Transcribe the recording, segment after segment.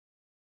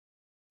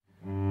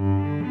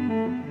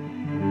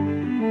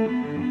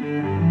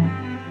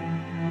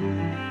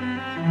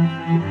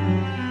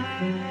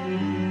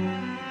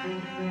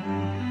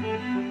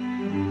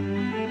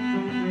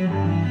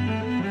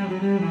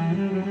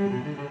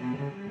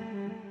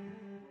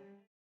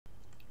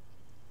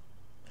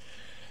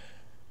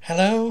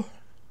Hello,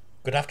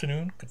 good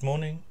afternoon, good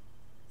morning,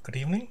 good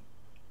evening,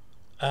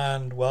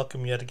 and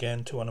welcome yet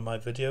again to one of my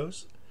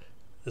videos.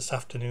 This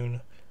afternoon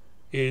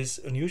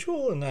is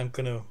unusual, and I'm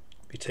going to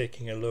be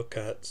taking a look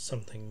at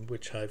something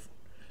which I've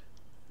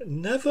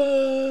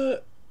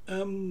never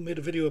made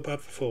a video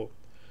about before,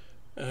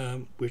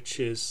 which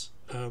is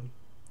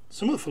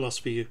some of the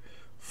philosophy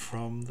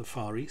from the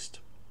Far East,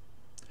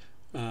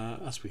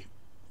 as we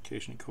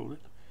occasionally call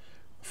it,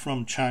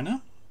 from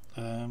China.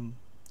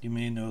 You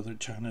may know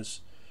that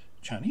China's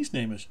Chinese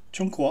name is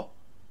Chunhua,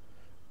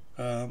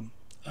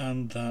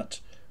 and that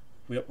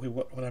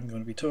what I'm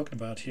going to be talking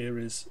about here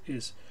is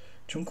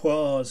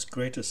Chunhua's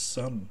greatest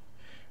son,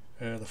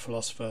 the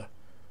philosopher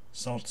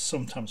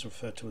sometimes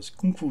referred to as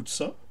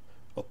Confucius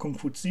or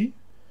Confuci,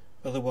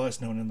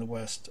 otherwise known in the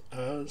West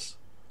as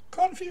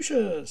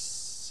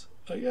Confucius.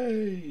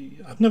 Yay!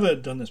 I've never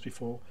done this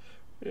before.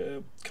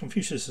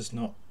 Confucius is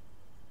not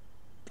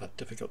that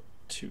difficult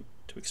to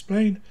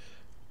explain,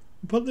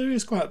 but there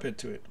is quite a bit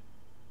to it.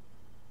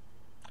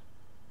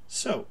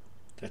 So,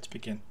 let's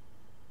begin.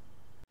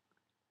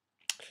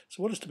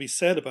 So what is to be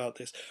said about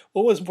this?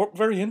 What was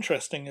very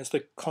interesting is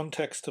the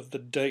context of the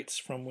dates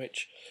from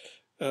which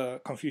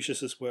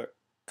Confucius's work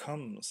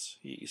comes.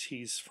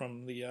 He's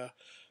from the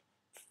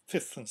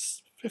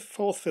 4th,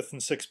 5th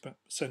and 6th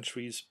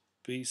centuries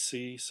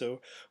BC. So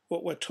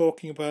what we're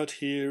talking about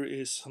here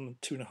is some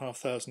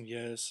 2,500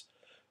 years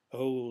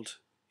old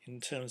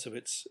in terms of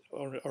its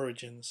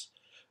origins.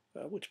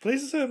 Which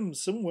places him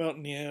somewhat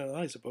near,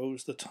 I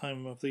suppose, the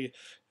time of the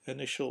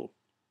initial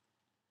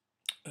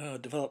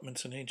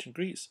developments in ancient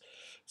Greece.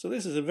 So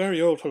this is a very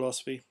old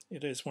philosophy.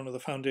 It is one of the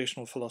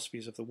foundational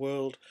philosophies of the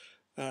world,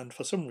 and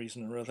for some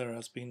reason or other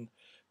has been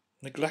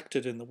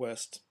neglected in the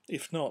West,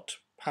 if not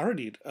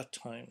parodied at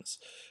times.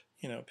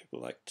 You know,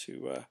 people like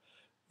to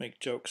make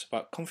jokes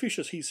about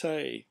Confucius, he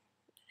say,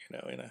 you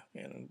know,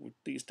 in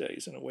these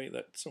days in a way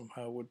that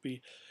somehow would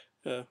be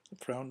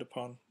frowned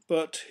upon.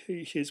 But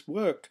his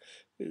work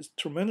is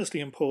tremendously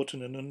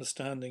important in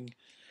understanding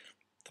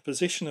the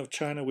position of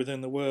China within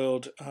the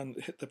world,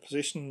 and the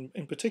position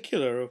in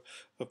particular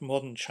of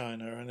modern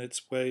China and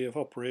its way of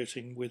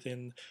operating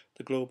within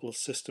the global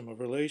system of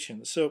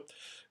relations. So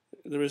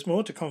there is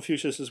more to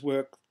Confucius's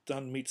work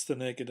than meets the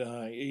naked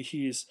eye.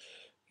 He's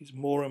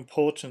more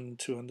important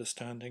to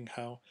understanding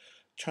how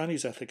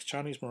Chinese ethics,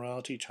 Chinese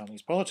morality,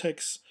 Chinese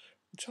politics,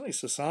 Chinese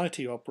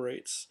society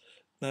operates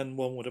than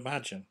one would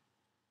imagine.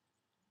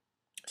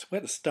 So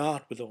where to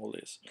start with all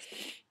this?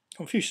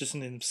 Confucius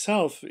in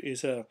himself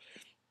is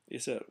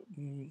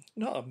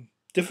not a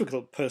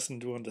difficult person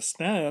to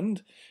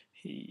understand.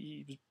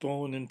 He was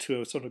born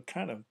into a sort of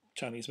kind of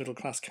Chinese middle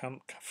class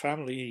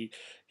family.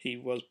 He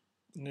was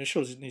in his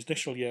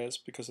initial years,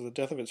 because of the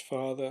death of his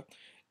father,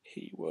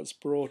 he was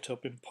brought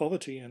up in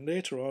poverty and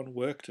later on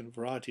worked in a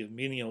variety of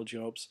menial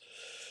jobs,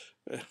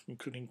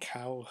 including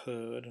cow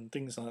herd and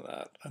things like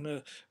that.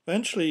 And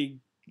eventually,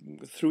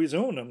 through his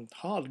own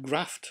hard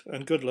graft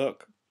and good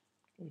luck,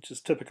 which is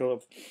typical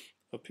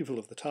of people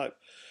of the type,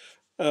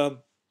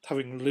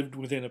 having lived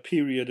within a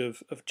period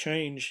of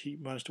change, he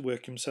managed to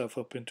work himself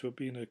up into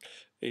being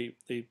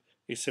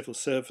a civil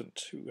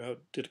servant who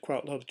did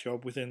quite a lot of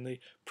job within the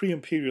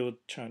pre-imperial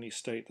Chinese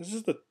state. This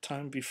is the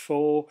time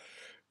before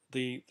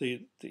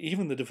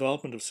even the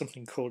development of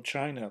something called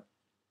China.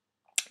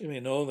 You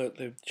may know that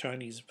the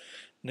Chinese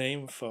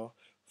name for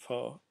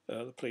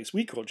the place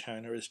we call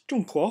China is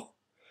Zhongguo,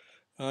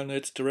 and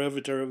its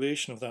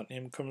derivation of that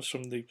name comes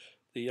from the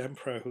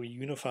emperor who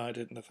unified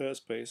it in the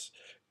first place,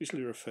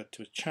 usually referred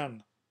to as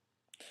Chan.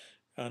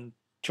 And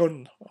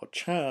Chun or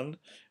Chan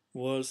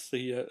was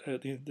the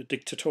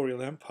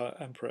dictatorial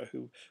emperor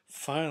who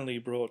finally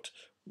brought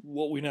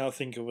what we now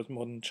think of as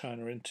modern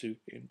China into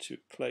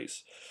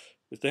place.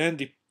 But then,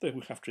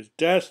 after his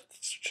death,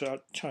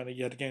 China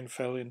yet again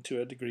fell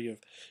into a degree of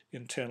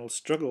internal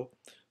struggle.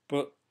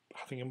 But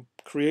having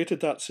created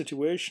that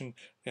situation,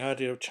 the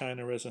idea of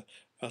China as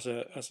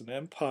an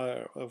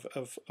empire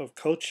of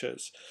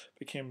cultures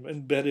became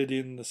embedded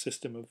in the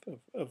system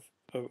of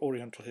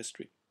Oriental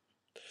history.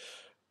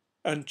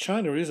 And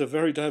China is a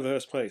very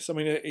diverse place. I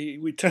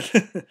mean, we tend,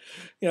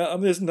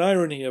 there's an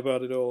irony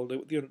about it all.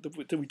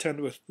 We tend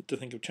to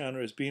think of China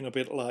as being a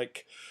bit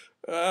like,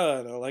 I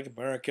don't know, like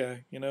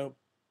America,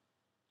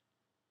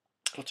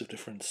 lots of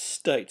different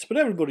states, but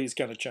everybody's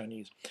kind of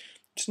Chinese.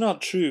 It's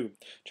not true.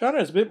 China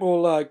is a bit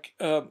more like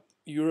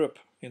Europe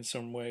in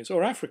some ways,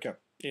 or Africa,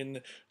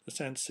 in the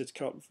sense it's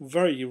got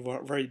very,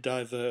 very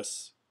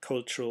diverse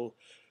cultural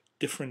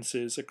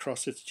differences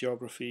across its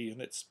geography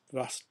and its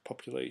vast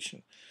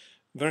population.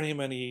 Very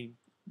many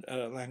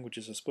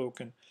languages are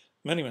spoken,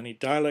 many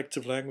dialects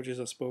of languages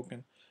are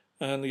spoken,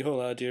 and the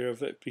whole idea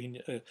of it being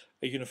a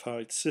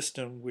unified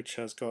system which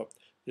has got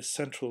this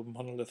central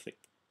monolithic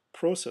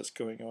process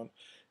going on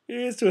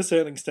is to a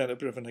certain extent a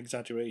bit of an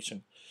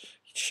exaggeration.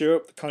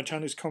 Sure, the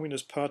Chinese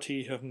Communist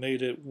Party have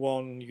made it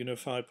one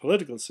unified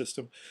political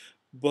system,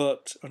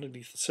 but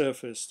underneath the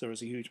surface there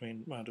is a huge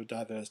amount of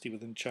diversity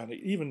within China,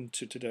 even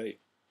to today,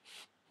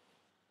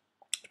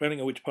 depending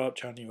on which part of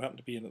China you happen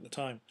to be in at the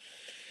time.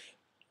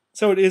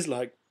 So it is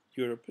like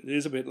Europe. It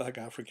is a bit like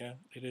Africa.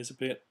 It is a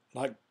bit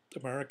like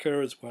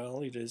America as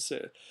well.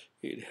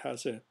 It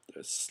has a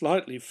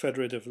slightly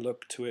federative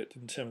look to it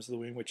in terms of the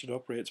way in which it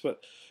operates.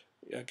 But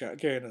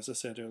again, as I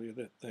said earlier,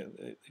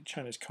 the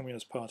Chinese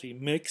Communist Party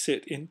makes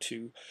it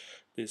into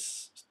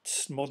this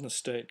modern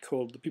state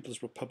called the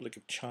People's Republic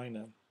of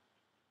China,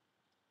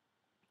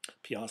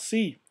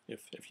 PRC,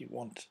 if you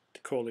want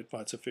to call it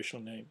by its official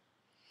name.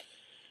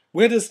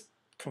 Where does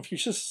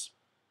Confucius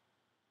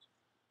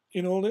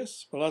in all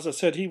this? Well, as I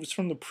said, he was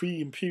from the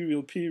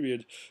pre-imperial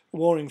period,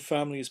 warring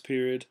families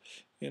period,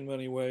 in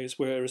many ways,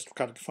 where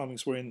aristocratic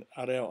families were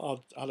at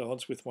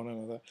odds with one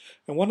another.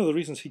 And one of the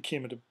reasons he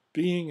came into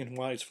being and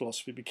why his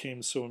philosophy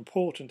became so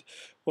important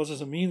was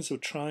as a means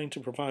of trying to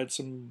provide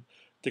some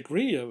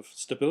degree of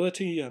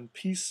stability and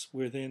peace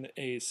within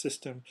a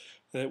system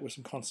that was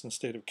in constant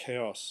state of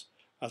chaos,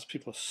 as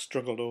people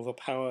struggled over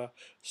power,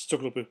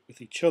 struggled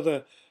with each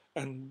other,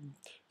 and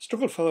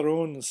struggled for their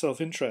own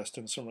self-interest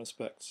in some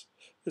respects.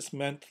 This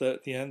meant that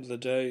at the end of the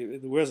day,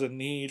 there was a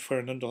need for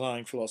an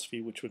underlying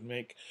philosophy which would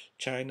make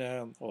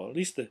China, or at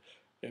least the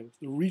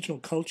regional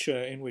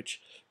culture in which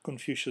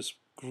Confucius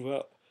grew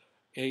up,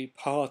 a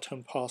part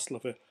and parcel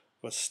of a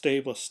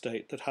stable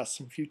state that has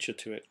some future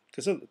to it.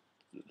 Because the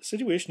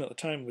situation at the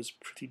time was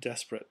pretty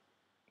desperate.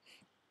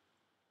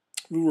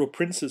 Rural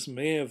princes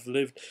may have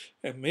lived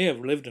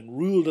and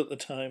ruled at the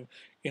time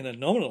in a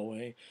nominal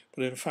way,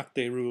 but in fact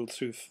they ruled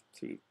through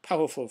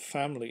powerful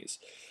families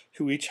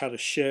who each had a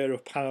share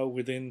of power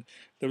within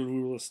the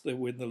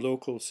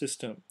local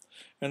system,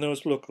 and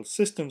those local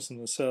systems in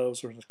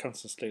themselves were in a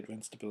constant state of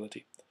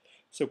instability.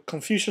 So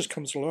Confucius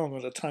comes along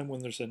at a time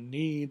when there's a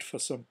need for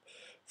some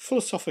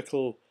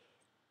philosophical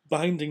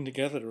binding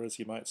together, as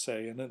you might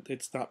say, and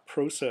it's that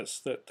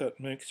process that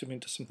makes him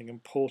into something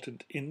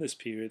important in this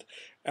period.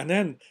 And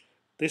then,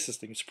 this is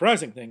the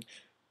surprising thing,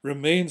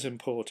 remains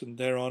important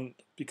thereon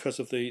because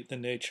of the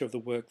nature of the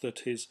work that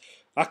his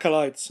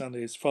acolytes and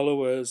his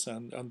followers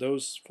and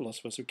those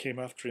philosophers who came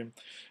after him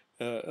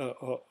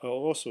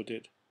also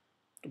did.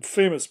 The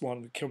famous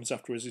one that comes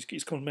after is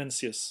he's called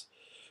Mencius.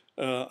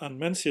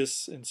 And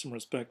Mencius, in some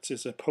respects,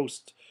 is a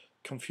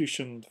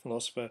post-Confucian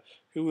philosopher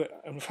who,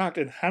 in fact,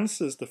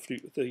 enhances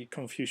the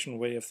Confucian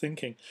way of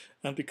thinking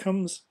and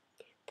becomes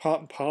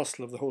part and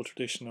parcel of the whole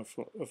tradition of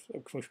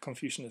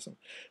Confucianism.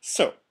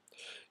 So,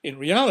 in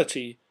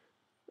reality,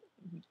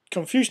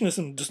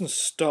 Confucianism doesn't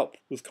stop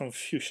with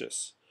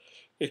Confucius.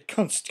 It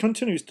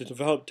continues to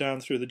develop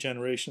down through the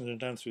generations and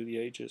down through the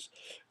ages,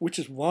 which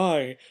is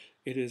why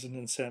it is, in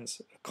a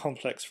sense, a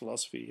complex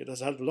philosophy. It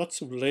has had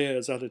lots of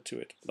layers added to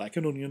it, like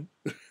an onion.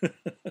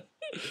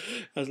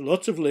 Has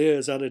lots of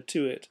layers added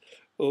to it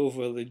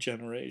over the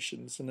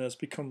generations, and has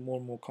become more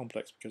and more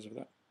complex because of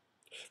that.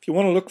 If you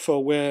want to look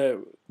for where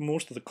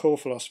most of the core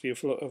philosophy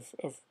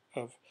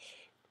of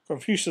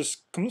Confucius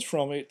comes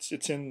from,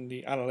 it's in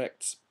the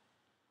Analects.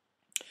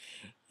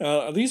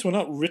 These were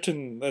not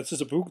written. This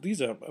is a book.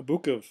 These are a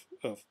book of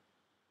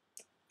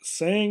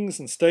sayings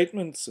and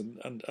statements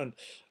and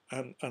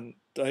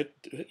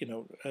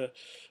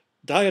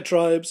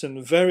diatribes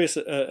and various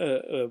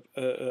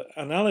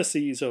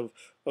analyses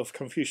of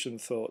Confucian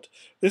thought.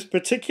 This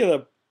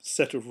particular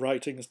set of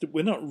writings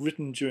were not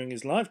written during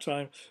his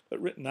lifetime,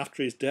 but written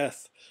after his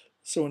death.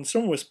 So in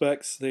some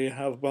respects, they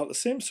have about the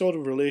same sort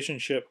of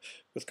relationship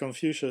with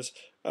Confucius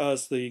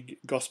as the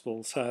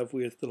Gospels have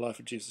with the life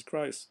of Jesus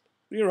Christ.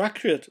 They are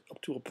accurate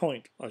up to a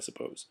point, I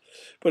suppose.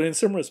 But in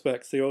some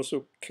respects, they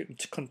also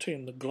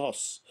contain the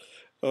gloss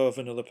of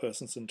another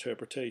person's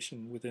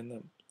interpretation within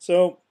them.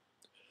 So,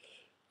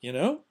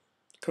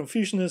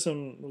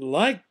 Confucianism,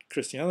 like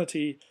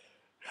Christianity,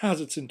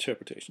 has its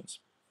interpretations.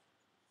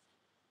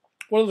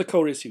 What are the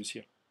core issues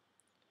here?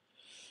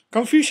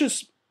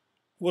 Confucius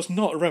was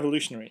not a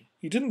revolutionary.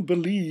 He didn't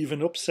believe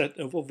in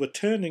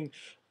overturning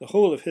the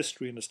whole of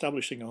history and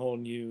establishing a whole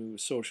new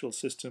social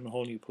system, a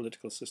whole new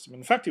political system.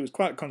 In fact, he was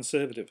quite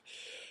conservative.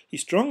 He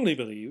strongly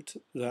believed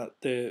that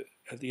the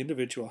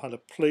individual had a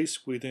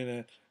place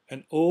within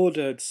an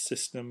ordered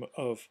system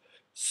of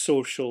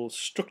social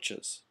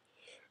structures.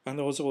 And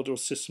those ordered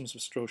systems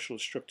of social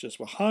structures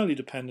were highly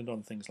dependent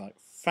on things like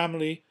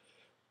family,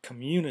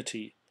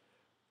 community,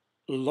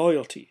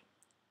 loyalty,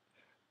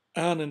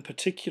 and in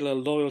particular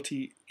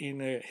loyalty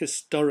in a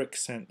historic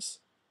sense.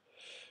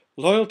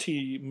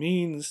 Loyalty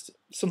means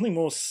something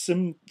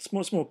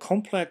much more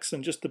complex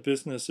than just the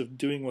business of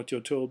doing what you're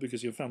told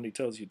because your family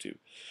tells you to.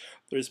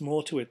 There is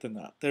more to it than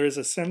that. There is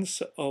a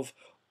sense of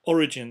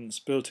origins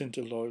built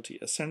into loyalty,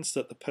 a sense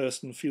that the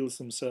person feels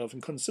themselves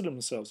and consider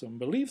themselves and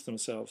believe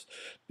themselves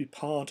to be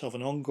part of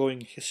an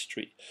ongoing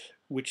history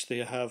which they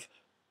have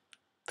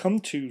come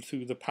to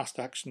through the past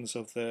actions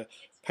of their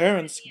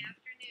parents,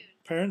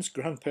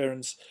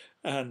 grandparents,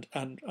 and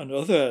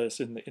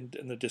others in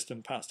the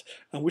distant past,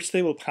 and which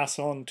they will pass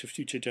on to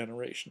future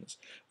generations.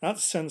 That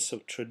sense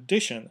of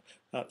tradition,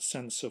 that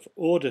sense of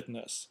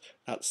orderedness,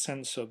 that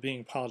sense of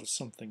being part of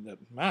something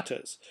that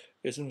matters,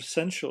 is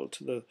essential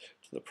to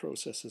the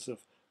processes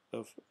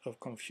of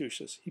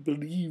Confucius. He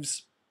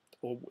believes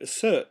or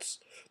asserts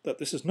that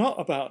this is not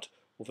about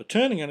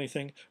overturning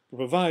anything, but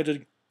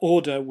providing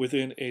order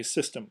within a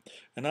system,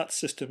 and that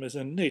system is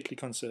innately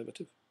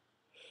conservative.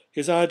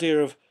 His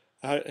ideas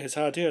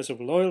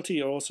of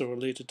loyalty are also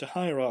related to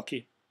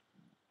hierarchy.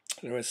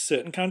 There are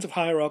certain kinds of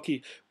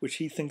hierarchy which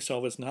he thinks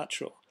of as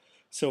natural.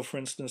 So, for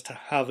instance, to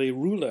have a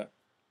ruler,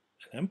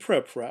 an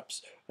emperor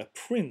perhaps, a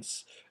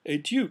prince, a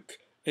duke,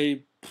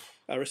 a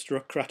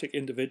aristocratic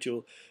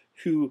individual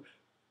who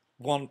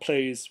one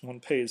pays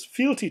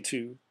fealty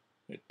to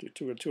a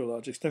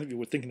large extent, if you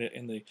were thinking it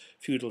in the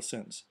feudal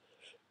sense,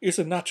 is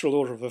a natural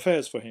order of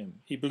affairs for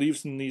him. He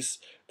believes in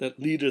that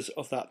leaders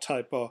of that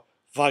type are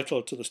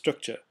vital to the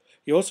structure.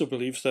 He also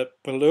believes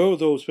that below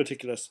those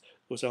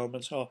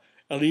elements are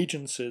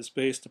allegiances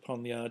based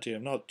upon the idea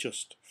of not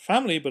just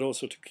family but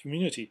also to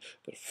community.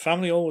 But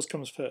family always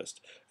comes first,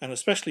 and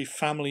especially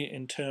family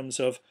in terms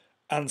of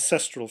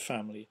ancestral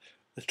family,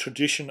 the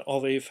tradition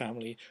of a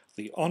family,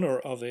 the honor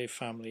of a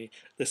family,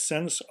 the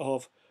sense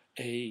of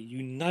a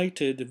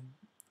united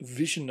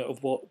vision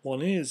of what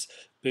one is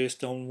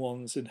based on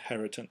one's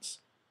inheritance.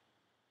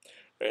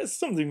 There's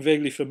something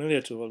vaguely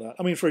familiar to all that.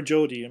 I mean, for a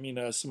Geordie,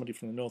 as somebody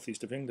from the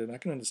northeast of England, I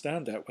can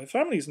understand that. Why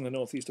families in the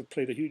northeast have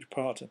played a huge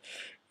part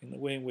in the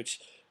way in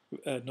which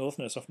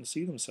Northerners often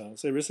see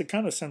themselves. There is a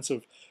kind of sense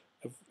of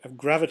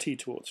gravity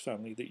towards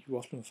family that you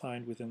often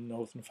find within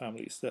Northern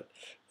families, that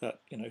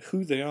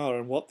who they are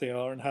and what they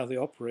are and how they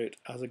operate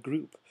as a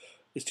group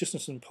is just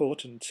as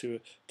important to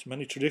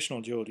many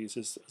traditional Geordies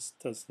as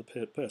does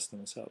the person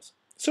themselves.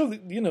 So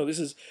this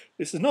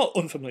is not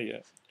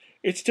unfamiliar.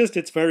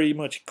 It's very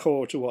much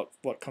core to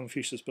what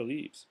Confucius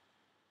believes.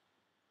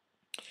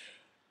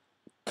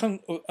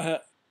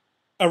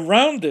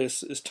 Around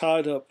this is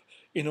tied up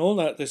in all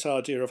this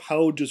idea of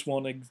how does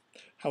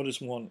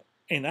one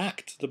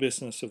enact the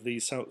business of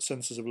these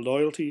senses of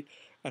loyalty,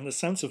 and the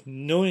sense of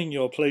knowing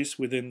your place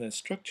within this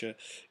structure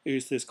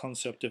is this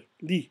concept of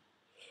li.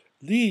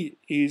 Li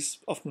is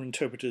often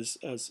interpreted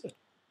as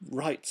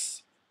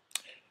rights.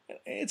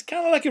 It's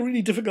kind of like a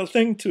really difficult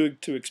thing to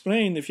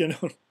explain if you're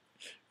not,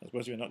 I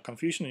suppose you're not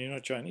Confucian and you're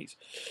not Chinese.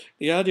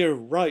 The idea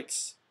of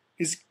rights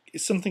is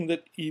something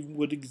that even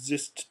would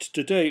exist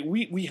today.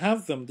 We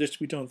have them, just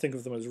we don't think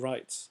of them as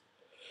rights.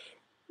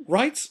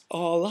 Rights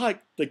are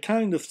like the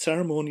kind of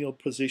ceremonial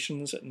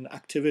positions and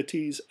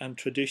activities and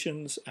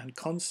traditions and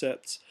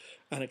concepts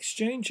and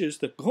exchanges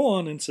that go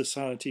on in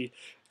society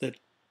that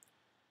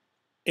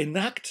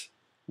enact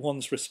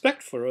one's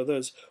respect for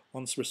others,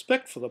 one's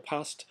respect for the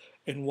past,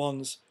 and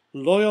one's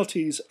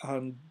loyalties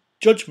and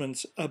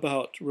judgments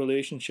about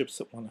relationships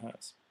that one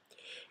has.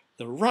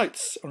 The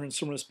rights are in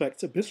some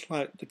respects a bit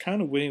like the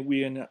kind of way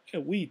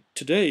we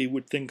today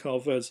would think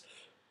of as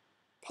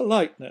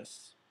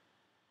politeness,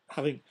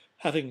 having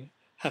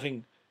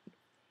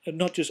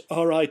not just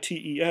rights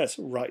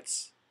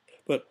rights,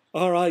 but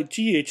rights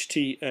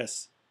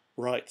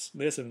rights.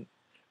 There's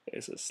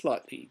a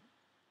slightly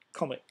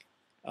comic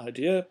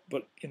idea,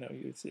 but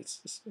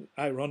it's an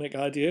ironic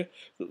idea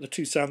that the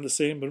two sound the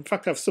same, but in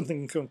fact have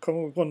something in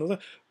common with one another.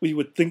 We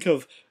would think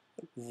of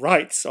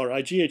rights or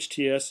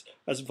IGHTS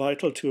as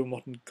vital to a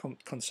modern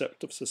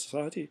concept of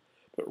society,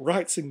 but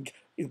rights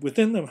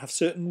within them have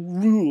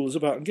certain rules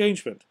about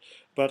engagement,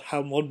 about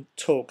how one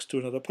talks to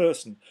another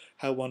person,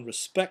 how one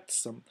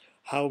respects them,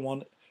 how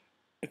one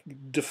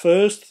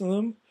defers to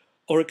them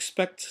or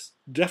expects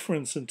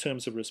deference in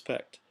terms of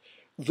respect.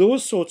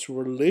 Those sorts of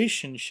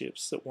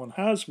relationships that one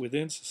has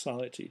within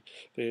society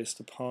based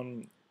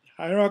upon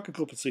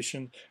hierarchical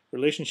position,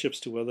 relationships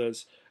to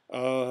others,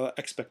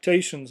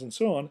 expectations and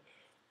so on,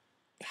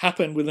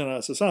 happen within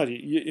our society.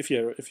 If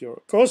you're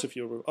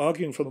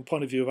arguing from the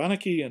point of view of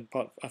anarchy and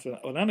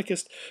an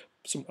anarchist,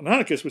 an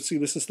anarchist would see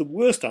this as the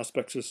worst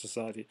aspects of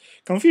society.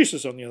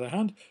 Confucius, on the other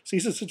hand,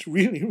 sees this as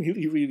really,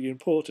 really, really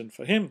important.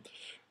 For him,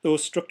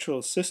 those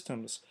structural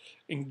systems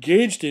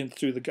engaged in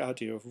through the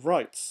idea of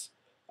rights,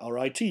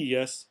 RIT,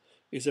 is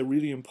a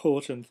really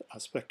important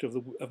aspect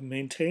of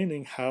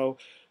maintaining how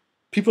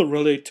people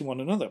relate to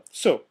one another.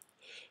 So,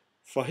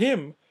 for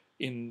him,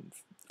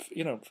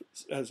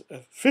 as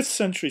a 5th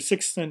century,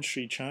 6th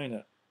century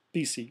China,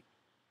 BC,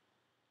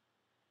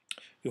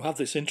 you have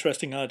this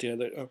interesting idea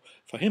that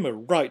for him a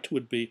right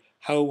would be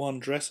how one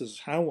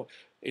dresses, how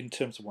in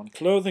terms of one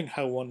clothing,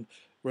 how one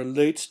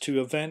relates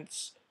to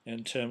events,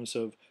 in terms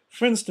of,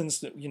 for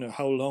instance,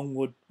 how long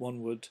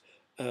one would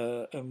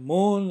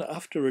mourn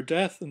after a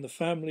death in the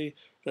family,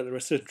 that there are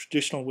certain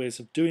traditional ways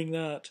of doing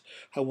that,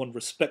 how one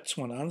respects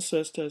one's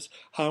ancestors,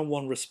 how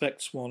one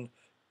respects one's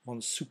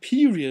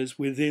superiors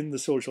within the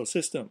social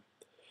system.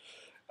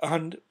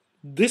 And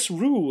this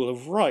rule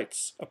of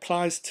rights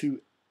applies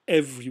to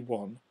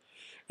everyone.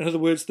 In other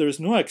words, there is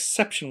no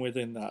exception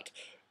within that.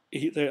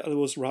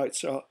 Those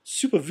rights are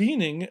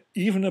supervening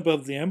even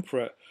above the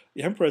emperor.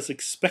 The emperor is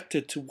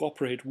expected to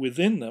operate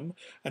within them,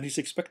 and he's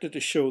expected to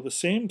show the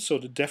same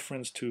sort of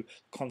deference to the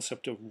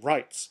concept of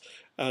rights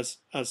as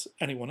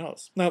anyone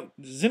else. Now,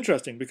 this is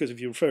interesting because if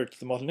you refer to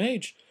the modern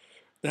age,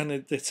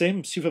 then the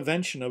same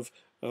supervention of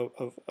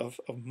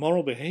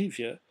moral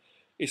behavior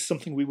is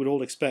something we would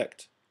all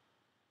expect.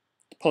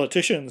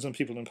 politicians and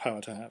people in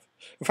power to have.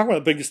 In fact, one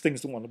of the biggest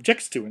things that one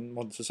objects to in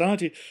modern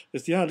society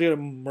is the idea of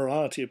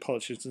morality of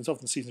politicians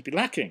often seems to be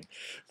lacking.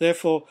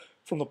 Therefore,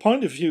 from the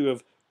point of view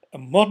of a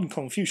modern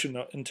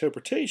Confucian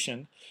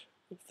interpretation,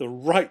 the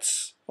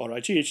rights,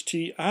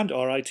 R-I-G-H-T and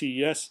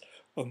R-I-T-E-S,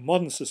 of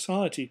modern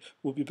society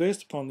will be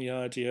based upon the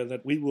idea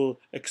that we will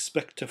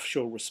expect to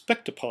show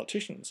respect to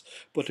politicians,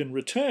 but in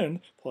return,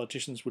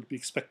 politicians would be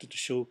expected to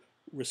show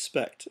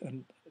respect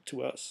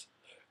to us.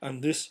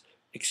 And this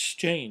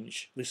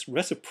exchange, this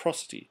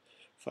reciprocity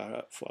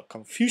for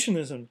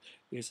Confucianism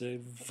is a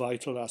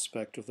vital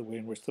aspect of the way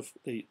in which the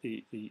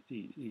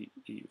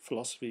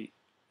philosophy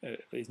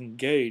is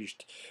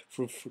engaged.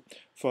 For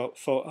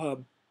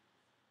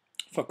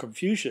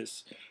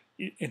Confucius,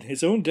 in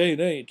his own day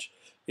and age,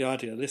 the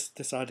idea,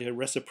 this idea of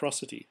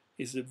reciprocity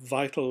is a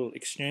vital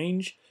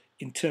exchange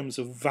in terms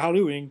of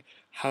valuing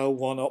how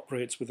one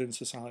operates within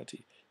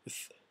society.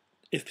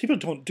 If people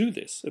don't do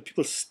this, if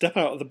people step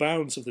out of the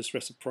bounds of this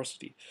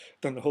reciprocity,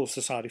 then the whole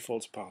society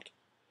falls apart.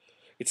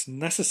 It's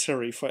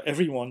necessary for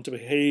everyone to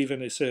behave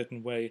in a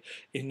certain way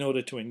in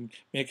order to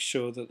make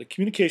sure that the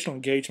communicational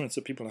engagements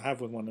that people have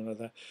with one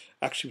another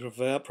actually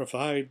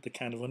provide the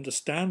kind of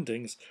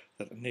understandings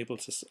that enable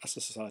us as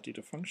a society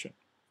to function.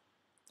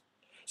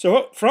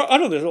 So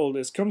out of all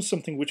this comes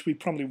something which we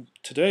probably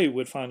today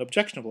would find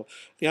objectionable,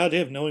 the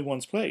idea of knowing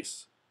one's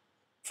place.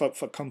 For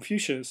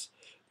Confucius,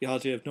 the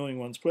idea of knowing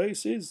one's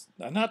place is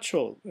a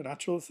natural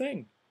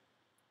thing.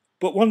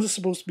 But one is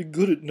supposed to be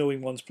good at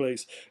knowing one's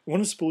place.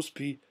 One is supposed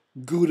to be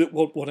good at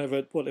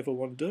whatever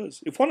one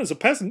does. If one is a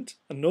peasant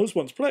and knows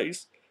one's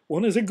place,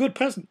 one is a good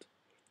peasant.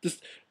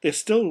 They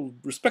still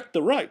respect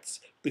the rights.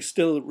 They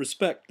still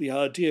respect the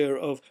idea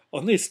of,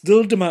 and they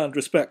still demand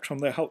respect from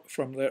their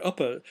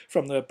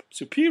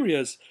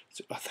superiors,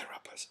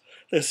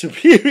 their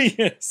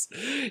superiors,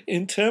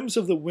 in terms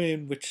of the way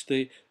in which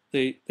they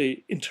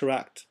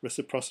interact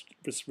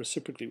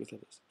reciprocally with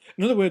others.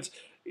 In other words,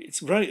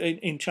 it's right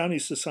in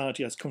Chinese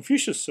society, as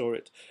Confucius saw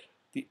it,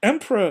 the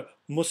emperor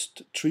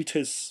must treat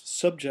his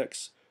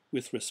subjects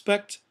with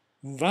respect,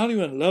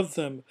 value and love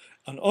them,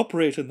 and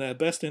operate in their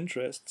best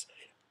interests,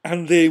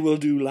 and they will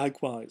do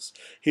likewise.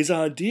 His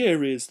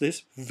idea is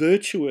this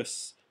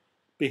virtuous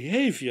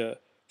behavior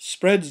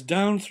spreads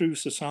down through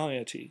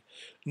society,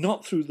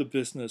 not through the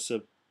business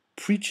of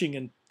preaching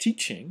and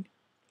teaching,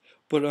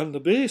 but on the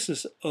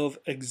basis of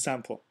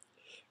example.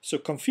 So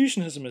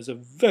Confucianism is a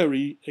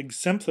very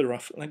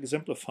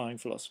exemplifying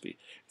philosophy.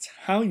 It's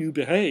how you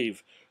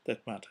behave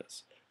that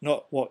matters,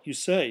 not what you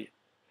say.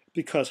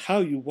 Because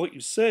what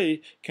you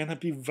say can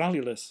be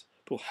valueless,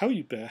 but how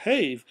you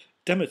behave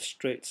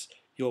demonstrates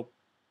your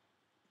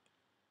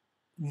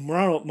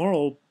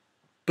moral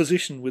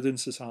position within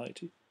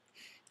society.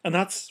 And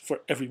that's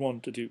for everyone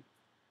to do,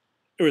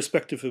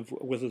 irrespective of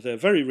whether they're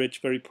very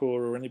rich, very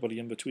poor, or anybody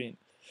in between.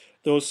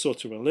 Those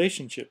sorts of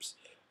relationships,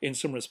 in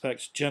some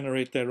respects,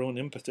 generate their own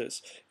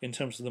impetus in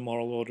terms of the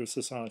moral order of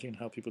society and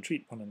how people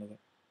treat one another.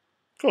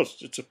 Of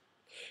course,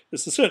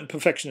 there's a certain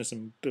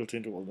perfectionism built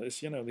into all this,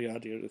 the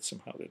idea that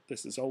somehow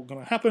this is all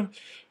going to happen.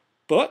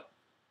 But,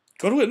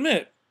 got to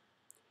admit,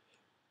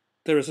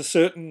 there is a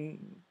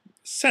certain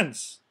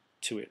sense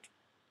to it.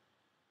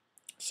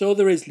 So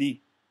there is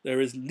Li. There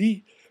is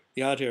Li,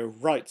 the idea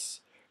of rights.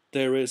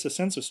 There is a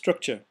sense of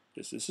structure.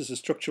 This is a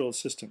structural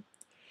system.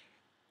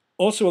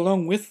 Also,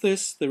 along with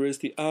this, there is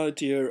the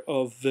idea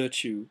of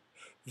virtue.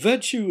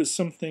 Virtue is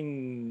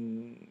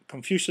something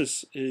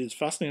Confucius is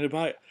fascinated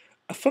by.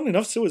 Funnily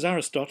enough, so is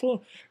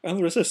Aristotle, and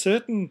there is a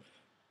certain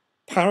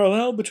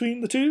parallel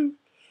between the two.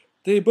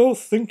 They both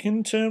think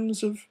in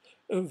terms of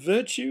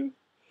virtue.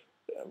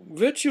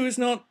 Virtue is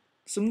not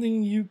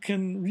something you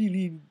can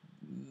really...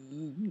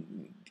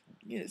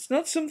 It's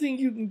not something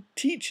you can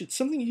teach, it's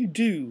something you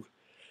do.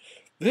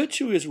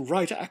 Virtue is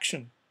right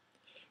action.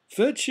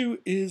 Virtue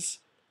is,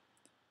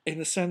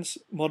 in a sense,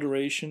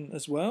 moderation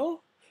as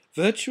well.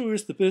 Virtue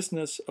is the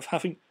business of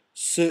having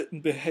certain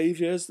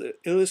behaviors that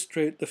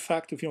illustrate the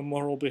fact of your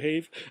moral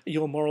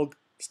your moral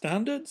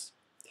standards.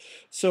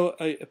 So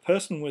a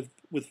person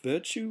with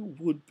virtue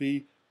would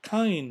be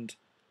kind,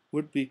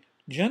 would be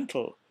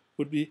gentle,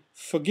 would be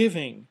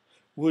forgiving,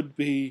 would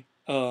be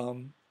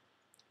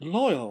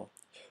loyal,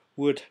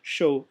 would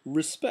show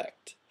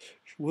respect,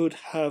 would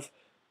have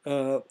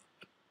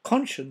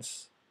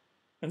conscience,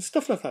 and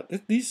stuff like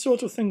that. These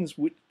sort of things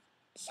would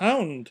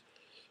sound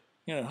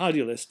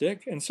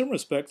idealistic. In some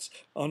respects,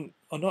 are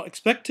not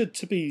expected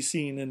to be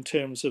seen in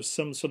terms of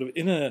some sort of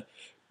inner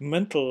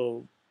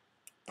mental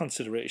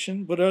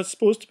consideration, but are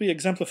supposed to be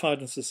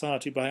exemplified in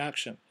society by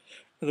action.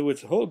 In other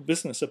words, the whole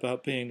business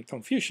about being a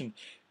Confucian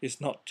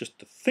is not just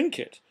to think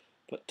it,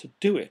 but to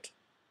do it.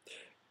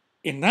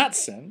 In that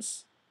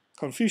sense,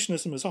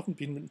 Confucianism has often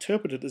been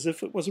interpreted as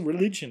if it was a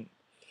religion.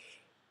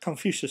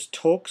 Confucius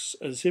talks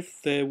as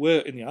if there were,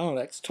 in the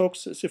Analects,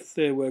 talks as if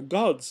there were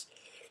gods.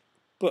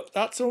 But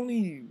that's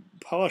only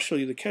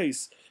partially the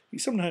case. He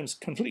sometimes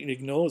completely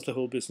ignores the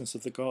whole business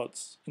of the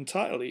gods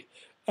entirely.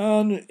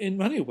 And in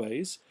many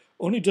ways,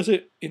 only does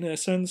it in a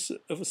sense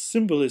of a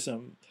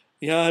symbolism.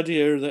 The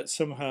idea that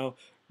somehow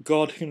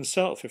God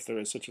himself, if there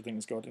is such a thing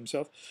as God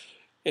himself,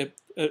 it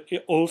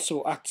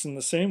also acts in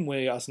the same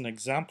way as an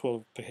example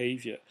of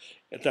behavior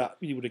that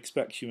you would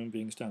expect human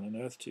beings down on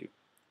earth to.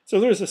 So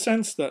there is a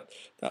sense that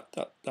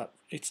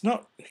it's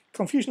not,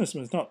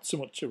 Confucianism is not so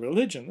much a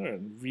religion. There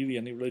aren't really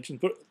any religions,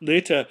 but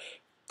later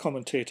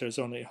commentators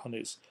on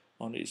his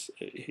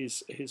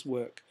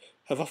work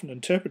have often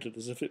interpreted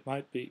as if it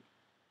might be.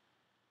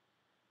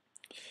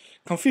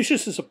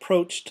 Confucius's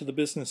approach to the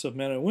business of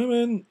men and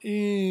women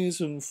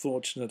is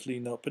unfortunately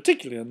not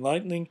particularly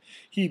enlightening.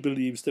 He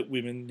believes that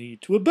women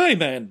need to obey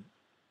men.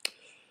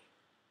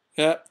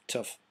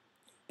 Tough.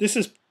 This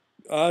is,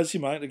 as you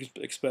might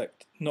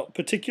expect, not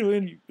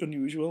particularly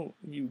unusual.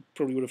 You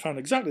probably would have found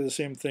exactly the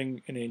same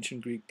thing in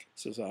ancient Greek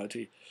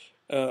society.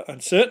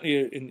 And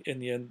certainly in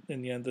the end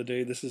of the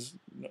day, this is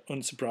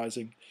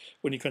unsurprising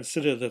when you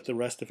consider that the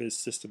rest of his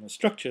system of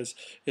structures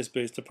is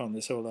based upon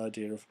this whole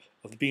idea of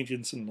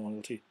obedience and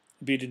loyalty.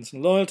 Obedience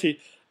and loyalty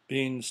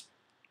being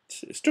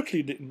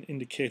strictly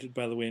indicated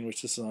by the way in which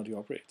society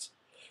operates.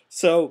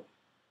 So,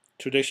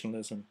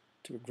 traditionalism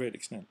to a great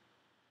extent.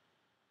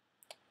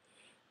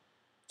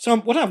 So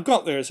what I've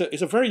got there is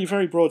a very,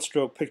 very broad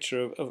stroke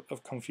picture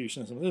of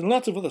Confucianism. There's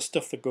lots of other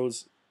stuff that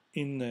goes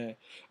in there.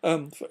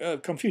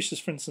 Confucius,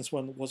 for instance,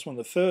 was one of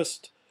the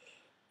first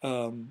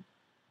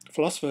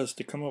philosophers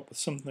to come up with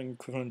something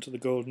equivalent to the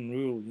golden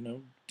rule,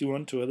 do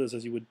unto others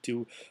as you would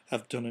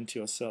have done unto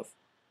yourself.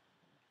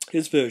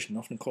 His version,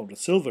 often called the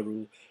silver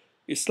rule,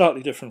 is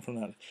slightly different from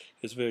that.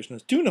 His version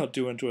is do not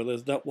do unto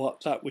others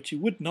that which you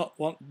would not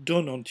want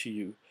done unto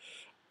you.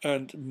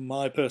 And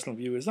my personal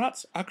view is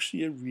that's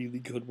actually a really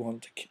good one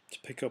to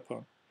pick up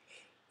on.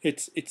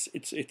 It's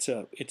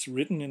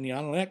written in the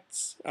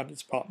Analects, and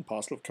it's part and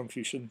parcel of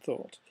Confucian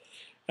thought,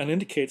 and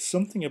indicates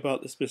something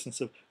about this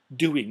business of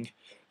doing.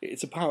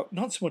 It's about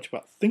not so much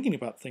about thinking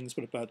about things,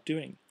 but about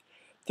doing.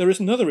 There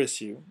is another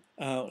issue,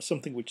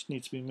 something which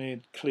needs to be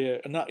made clear,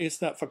 and that is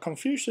that for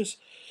Confucius,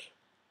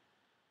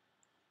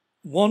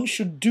 one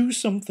should do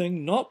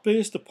something not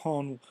based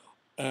upon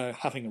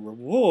having a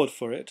reward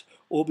for it,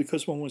 or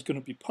because one was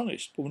going to be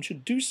punished, but one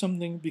should do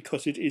something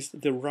because it is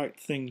the right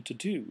thing to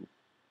do.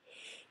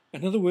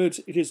 In other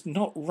words, it is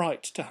not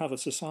right to have a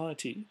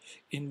society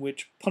in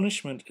which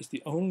punishment is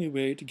the only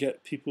way to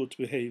get people to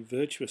behave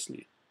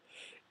virtuously.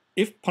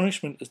 If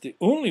punishment is the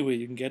only way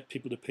you can get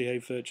people to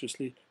behave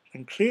virtuously,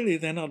 then clearly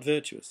they're not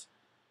virtuous.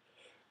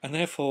 And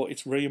therefore,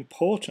 it's very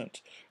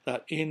important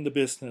that in the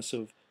business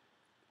of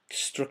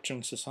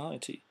structuring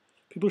society,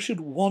 people should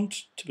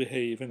want to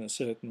behave in a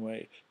certain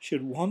way,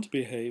 should want to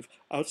behave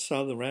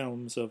outside the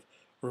realms of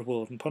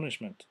reward and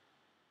punishment.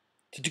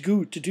 To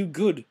do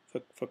good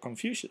for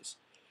Confucius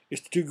is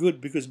to do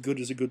good because good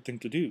is a good thing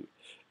to do,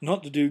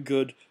 not to do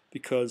good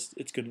because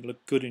it's going to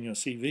look good in your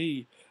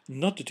CV,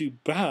 not to do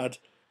bad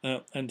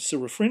and so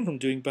refrain from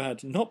doing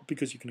bad, not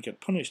because you can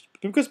get punished,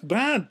 but because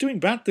doing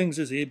bad things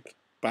is a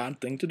bad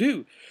thing to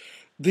do.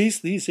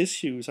 These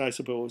issues, I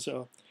suppose,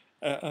 are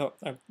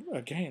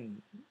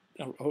again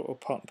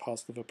part and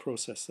parcel of a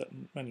process that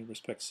in many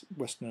respects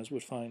Westerners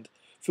would find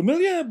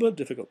familiar but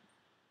difficult.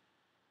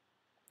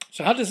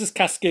 So how does this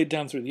cascade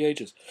down through the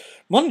ages?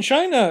 Modern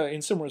China,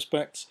 in some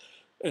respects,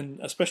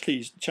 and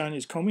especially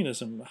Chinese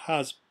communism,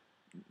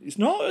 is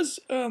not as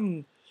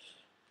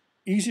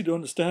easy to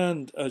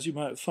understand as you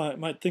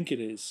might think it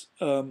is.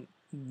 During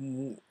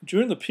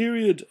the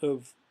period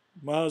of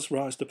Mao's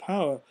rise to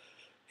power,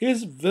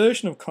 his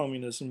version of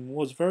communism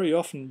was very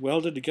often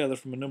welded together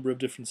from a number of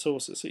different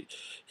sources.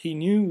 He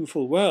knew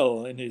full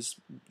well in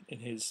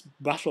his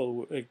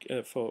battle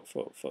for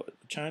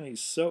the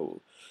Chinese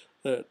soul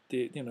that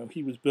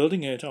he was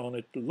building it on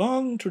a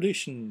long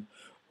tradition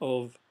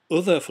of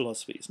other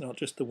philosophies, not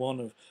just the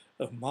one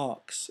of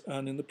Marx.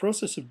 And in the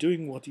process of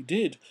doing what he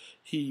did,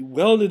 he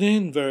welded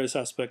in various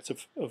aspects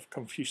of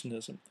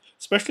Confucianism,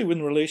 especially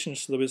in relation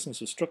to the business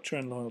of structure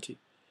and loyalty.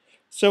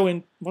 So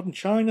in modern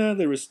China,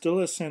 there is still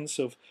a sense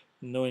of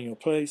knowing your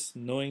place,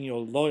 knowing your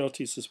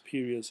loyalties to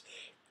superiors,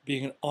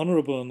 being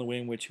honourable in the way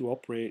in which you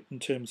operate in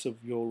terms of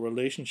your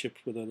relationship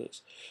with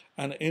others,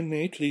 and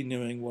innately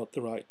knowing what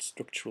the right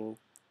structural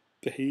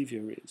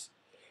behaviour is.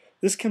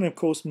 This can, of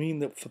course, mean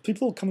that for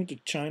people coming to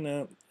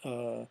China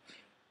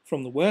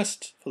from the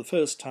West for the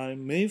first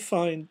time may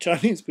find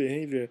Chinese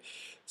behaviour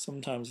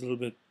sometimes a little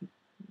bit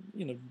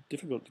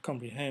difficult to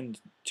comprehend.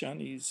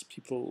 Chinese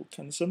people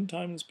can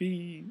sometimes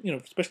be,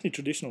 especially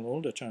traditional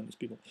older Chinese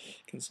people,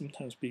 can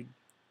sometimes be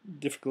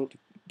difficult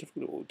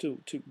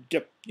to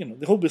get.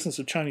 The whole business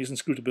of Chinese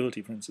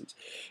inscrutability, for instance,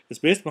 is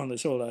based upon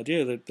this whole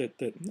idea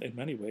that in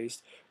many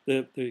ways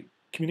the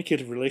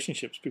communicative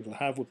relationships people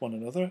have with one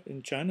another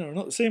in China are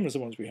not the same as the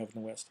ones we have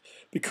in the West,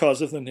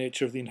 because of the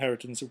nature of the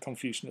inheritance of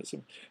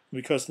Confucianism,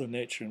 because of the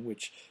nature in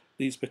which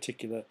these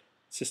particular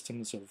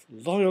systems of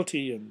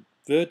loyalty and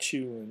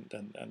virtue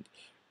and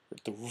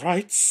the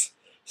rights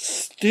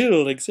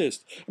still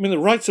exist. I mean, the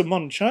rights of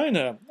modern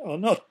China are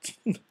not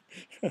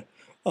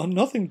are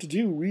nothing to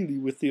do really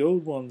with the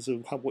old ones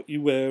of what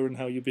you wear and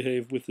how you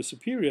behave with the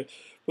superior,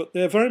 but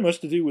they're very much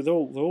to do with the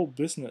whole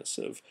business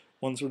of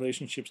one's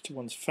relationships to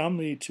one's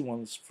family, to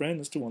one's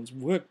friends, to one's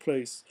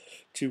workplace,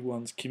 to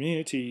one's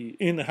community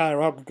in the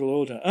hierarchical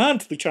order, and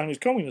to the Chinese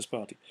Communist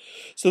Party.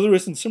 So there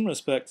is, in some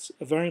respects,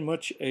 very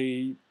much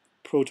a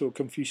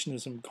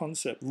proto-Confucianism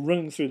concept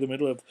running through the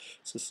middle of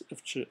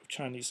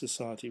Chinese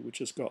society, which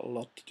has got a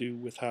lot to do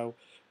with how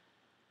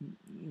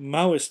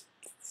Maoist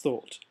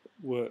thought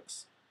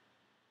works.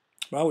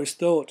 Maoist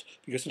thought,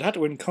 because it had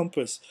to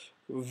encompass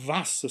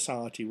vast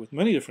society with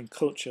many different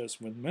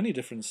cultures, with many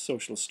different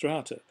social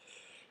strata,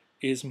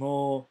 is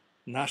more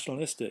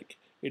nationalistic.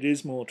 It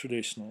is more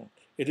traditional.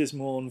 It is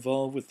more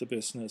involved with the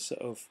business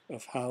of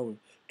how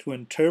to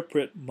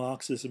interpret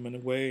Marxism in a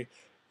way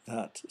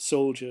that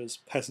soldiers,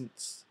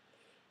 peasants,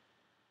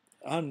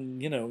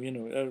 and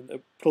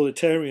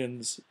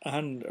proletarians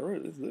and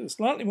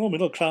slightly more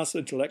middle class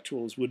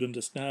intellectuals would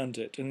understand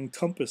it and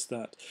encompass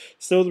that.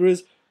 So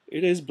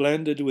it is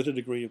blended with a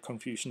degree of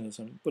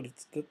Confucianism, but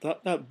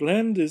that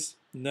blend is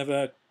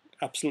never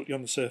absolutely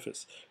on the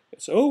surface.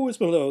 It's always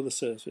below the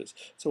surface.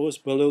 It's always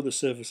below the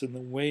surface in the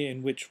way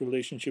in which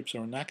relationships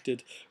are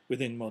enacted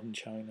within modern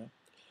China.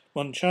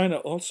 Modern China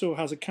also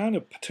has a kind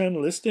of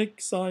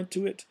paternalistic side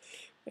to it.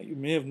 You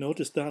may have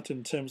noticed that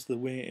in terms of the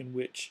way in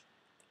which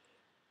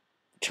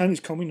the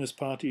Chinese Communist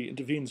Party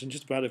intervenes in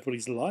just about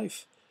everybody's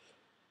life.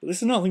 But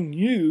this is nothing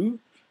new.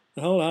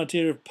 The whole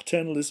idea of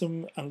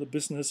paternalism and the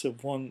business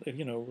of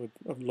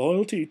of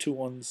loyalty to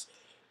one's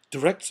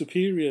direct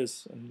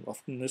superiors, and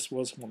often this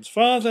was one's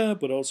father,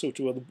 but also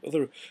to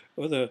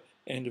other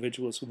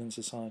individuals within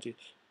society,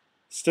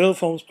 still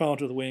forms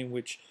part of the way in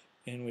which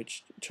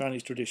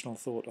Chinese traditional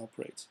thought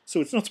operates.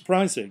 So it's not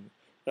surprising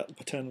that the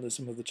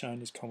paternalism of the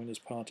Chinese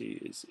Communist Party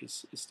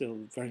is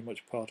still very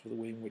much part of the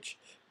way in which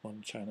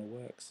modern China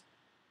works.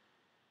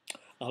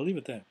 I'll leave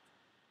it there.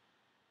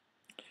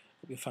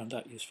 Hope you found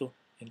that useful,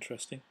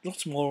 interesting.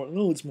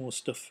 Loads more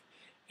stuff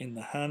in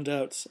the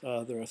handouts.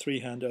 There are 3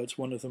 handouts.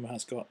 One of them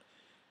has got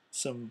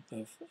some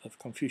of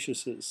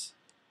Confucius's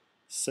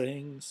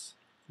sayings.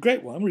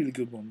 Great one, really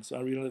good ones.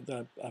 I've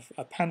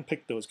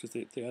handpicked those because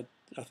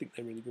I think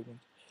they're really good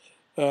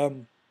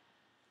ones.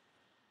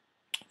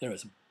 There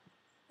is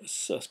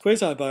a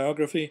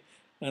quasi-biography,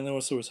 and there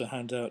also is a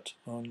handout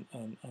on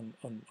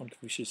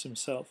Confucius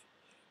himself.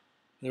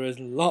 There is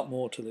a lot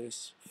more to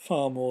this,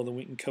 far more than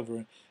we can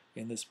cover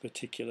in this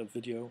particular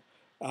video.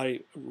 I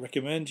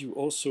recommend you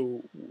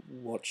also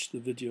watch the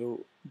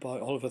video by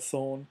Oliver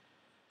Thorne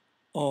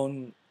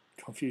on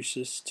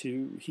Confucius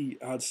too. He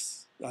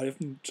adds,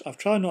 I've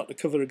tried not to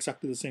cover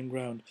exactly the same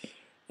ground.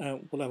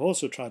 What I've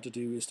also tried to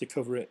do is to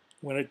cover it,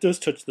 when it does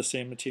touch the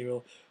same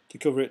material, to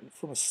cover it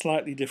from a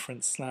slightly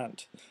different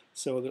slant,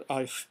 so that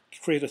I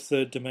create a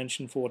third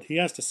dimension for what he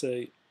has to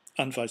say,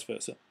 and vice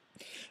versa.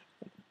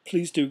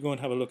 Please do go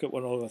and have a look at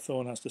what Oliver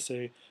Thorne has to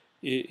say,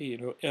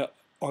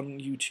 on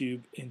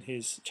YouTube in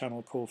his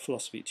channel called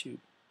Philosophy Tube.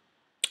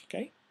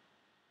 Okay?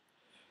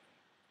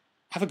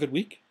 Have a good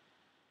week.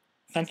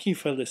 Thank you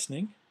for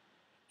listening,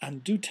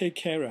 and do take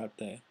care out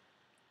there.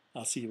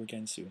 I'll see you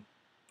again soon.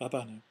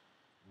 Bye-bye now.